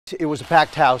It was a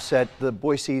packed house at the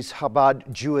Boise's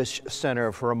Chabad Jewish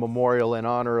Center for a memorial in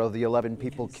honor of the 11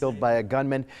 people killed by a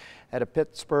gunman at a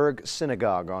Pittsburgh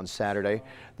synagogue on Saturday.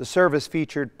 The service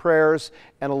featured prayers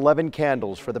and 11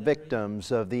 candles for the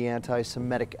victims of the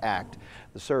anti-Semitic act.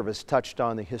 The service touched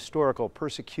on the historical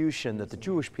persecution that the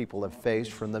Jewish people have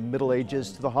faced from the Middle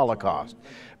Ages to the Holocaust.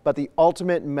 But the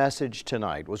ultimate message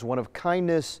tonight was one of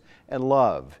kindness and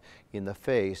love in the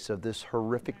face of this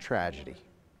horrific tragedy.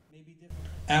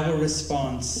 Our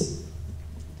response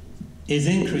is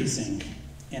increasing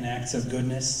in acts of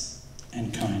goodness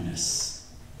and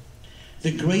kindness.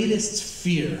 The greatest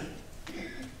fear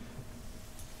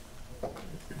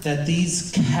that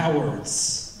these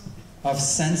cowards of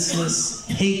senseless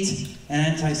hate and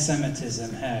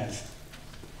anti-Semitism have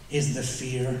is the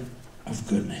fear of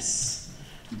goodness.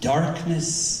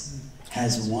 Darkness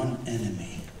has one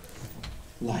enemy,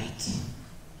 light.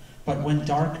 But when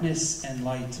darkness and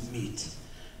light meet,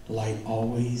 light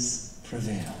always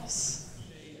prevails.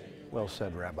 Well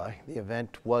said, Rabbi. The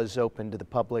event was open to the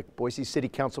public. Boise City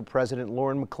Council President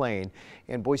Lauren McLean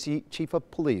and Boise Chief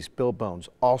of Police Bill Bones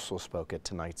also spoke at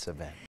tonight's event.